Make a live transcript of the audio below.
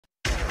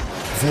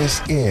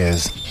This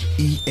is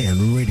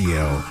EN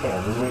Radio.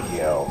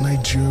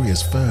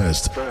 Nigeria's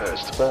first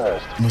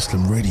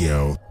Muslim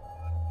radio.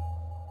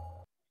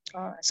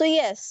 So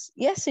yes,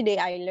 yesterday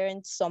I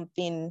learned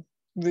something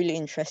really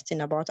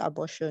interesting about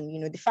abortion. You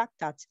know, the fact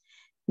that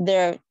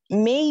there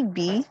may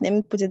be, let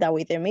me put it that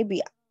way, there may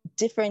be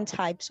different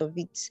types of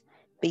it.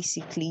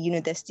 Basically, you know,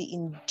 there's the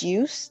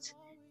induced,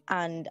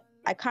 and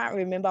I can't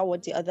remember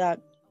what the other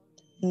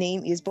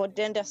name is, but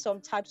then there's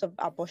some types of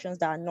abortions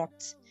that are not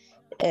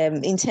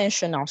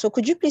intentional. So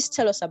could you please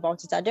tell us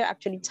about it? Are there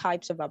actually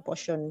types of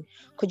abortion?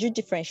 Could you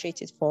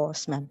differentiate it for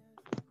us, ma'am?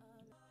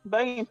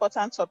 Very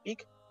important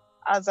topic,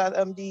 as at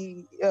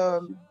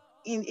even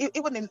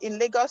in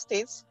Lagos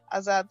states,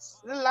 as at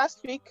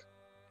last week,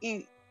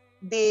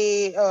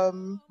 they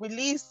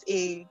released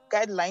a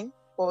guideline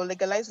for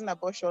legalizing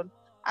abortion,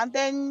 and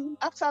then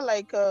after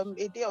like a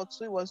day or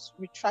two, it was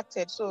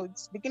retracted. So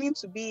it's beginning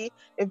to be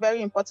a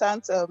very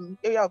important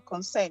area of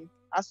concern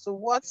as to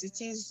what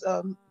it is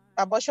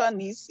abortion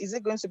is. Is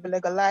it going to be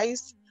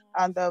legalized,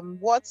 and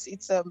what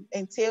it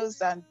entails,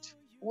 and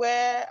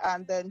where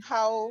and then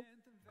how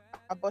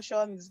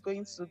abortion is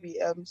going to be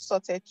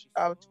sorted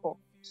out for.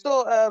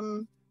 So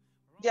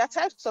there are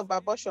types of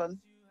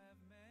abortion.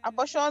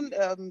 Abortion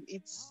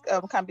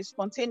can be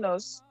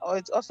spontaneous, or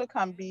it also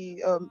can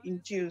be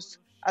induced,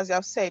 as you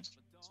have said.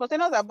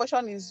 Spontaneous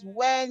abortion is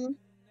when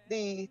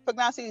the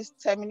pregnancy is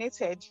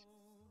terminated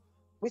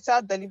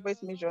without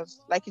deliberate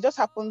measures, like it just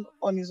happened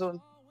on its own.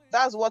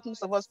 That's what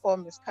most of us call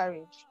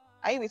miscarriage.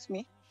 Are you with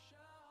me?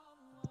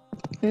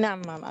 No,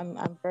 ma'am,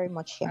 I'm very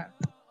much here.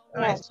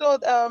 All right. So,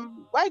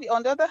 on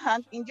the other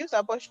hand, induced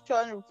abortion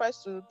refers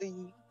to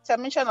the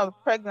termination of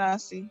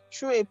pregnancy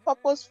through a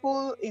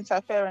purposeful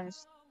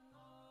interference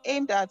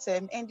aimed at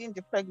ending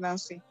the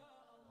pregnancy.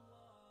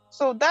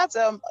 So that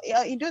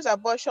induced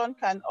abortion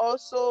can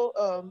also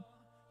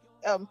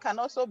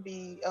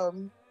be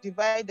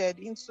divided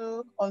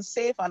into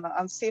unsafe and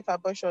unsafe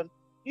abortion.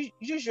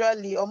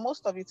 Usually, or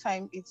most of the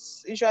time,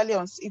 it's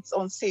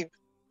unsafe.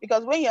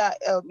 Because when you are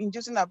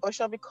inducing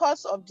abortion,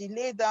 because of the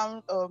lay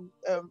down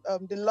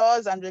the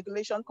laws and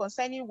regulation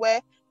concerning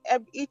where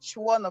each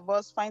one of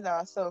us find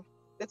ourselves,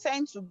 they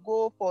tend to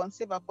go for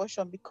unsafe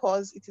abortion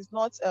because it is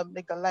not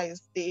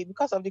legalized.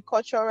 Because of the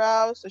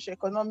cultural,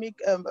 socioeconomic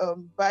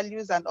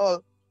values and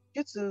all,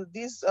 due to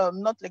this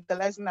not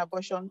legalizing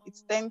abortion, it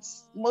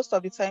tends, most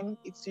of the time,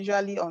 it's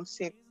usually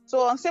unsafe.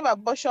 So unsafe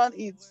abortion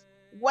is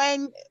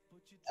when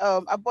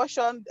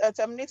abortion,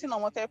 terminating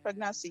unwanted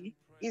pregnancy,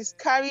 is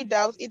carried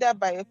out either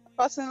by a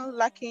person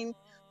lacking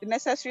the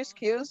necessary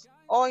skills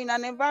or in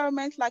an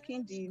environment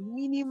lacking the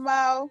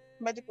minimal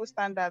medical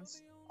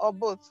standards, or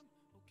both.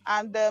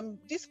 And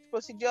these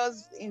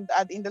procedures in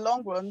the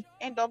long run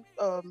end up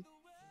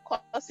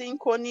causing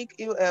chronic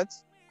ill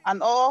health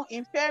and or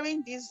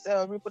impairing this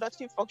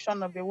reproductive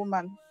function of a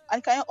woman,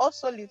 and can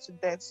also lead to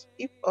death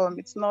if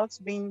it's not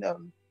being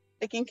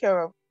taken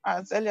care of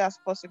as early as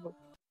possible.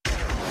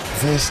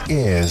 This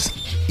is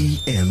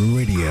EN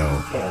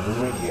Radio.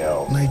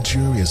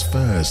 Nigeria's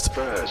first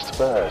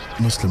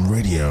Muslim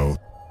radio.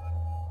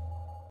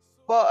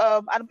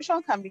 But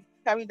abortion can be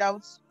carried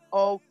out,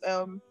 or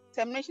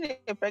termination of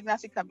a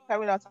pregnancy can be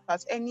carried out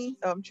at any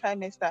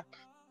trimester.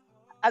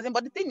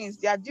 But the thing is,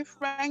 there are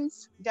different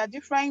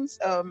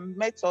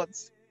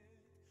methods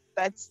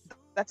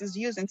that is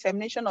used in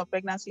termination of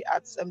pregnancy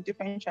at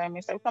different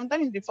trimesters. If I'm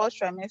done in the first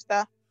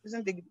trimester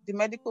using the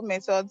medical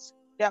methods,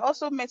 there are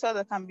also methods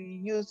that can be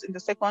used in the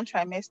second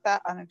trimester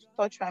and in the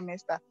third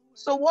trimester.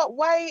 So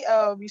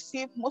why we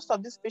see most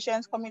of these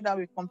patients coming down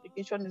with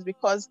complications is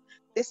because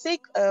they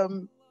seek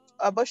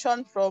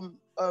abortion from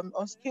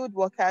unskilled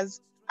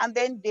workers, and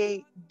then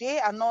they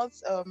are not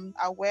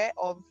aware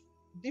of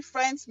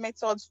different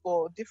methods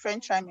for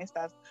different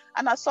trimesters,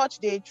 and as such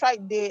they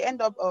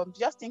end up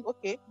just think,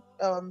 okay,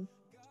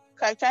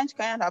 trying to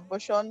carry an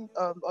abortion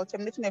or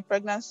terminating a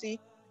pregnancy,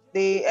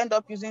 they end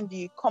up using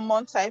the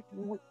common type,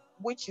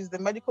 which is the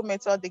medical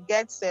method. They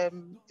get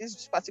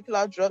this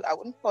particular drug, I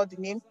wouldn't call the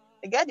name.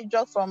 They get the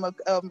drug from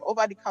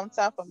over the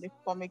counter from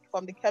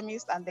the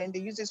chemist, and then they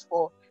use this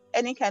for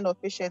any kind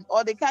of patient.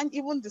 Or they can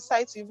even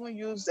decide to even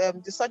use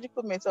the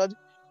surgical method,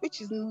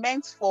 which is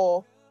meant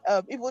for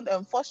even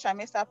first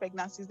trimester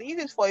pregnancies. They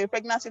use it for a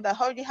pregnancy that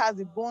already has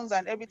the bones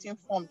and everything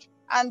formed.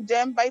 And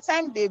then by the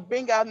time they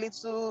bring out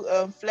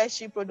little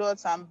fleshy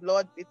products and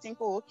blood, they think,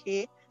 oh,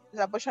 okay,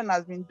 this abortion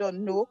has been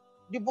done. No,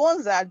 the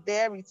bones are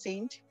there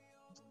retained.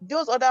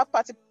 Those other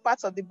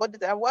parts of the body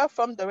that are well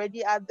formed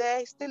already are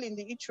there, still in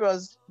the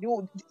uterus.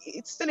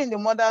 It's still in the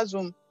mother's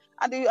womb,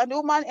 and the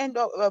woman ends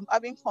up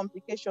having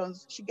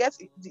complications.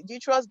 The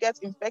uterus gets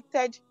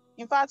infected.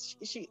 In fact,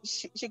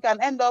 she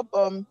can end up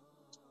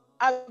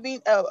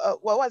having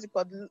what's it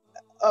called,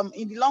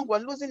 in the long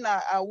run, losing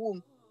her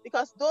womb,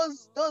 because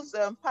those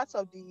parts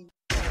of the.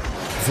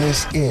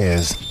 This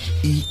is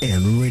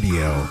EN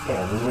Radio.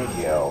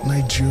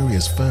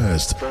 Nigeria's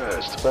first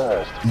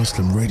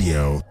Muslim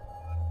radio.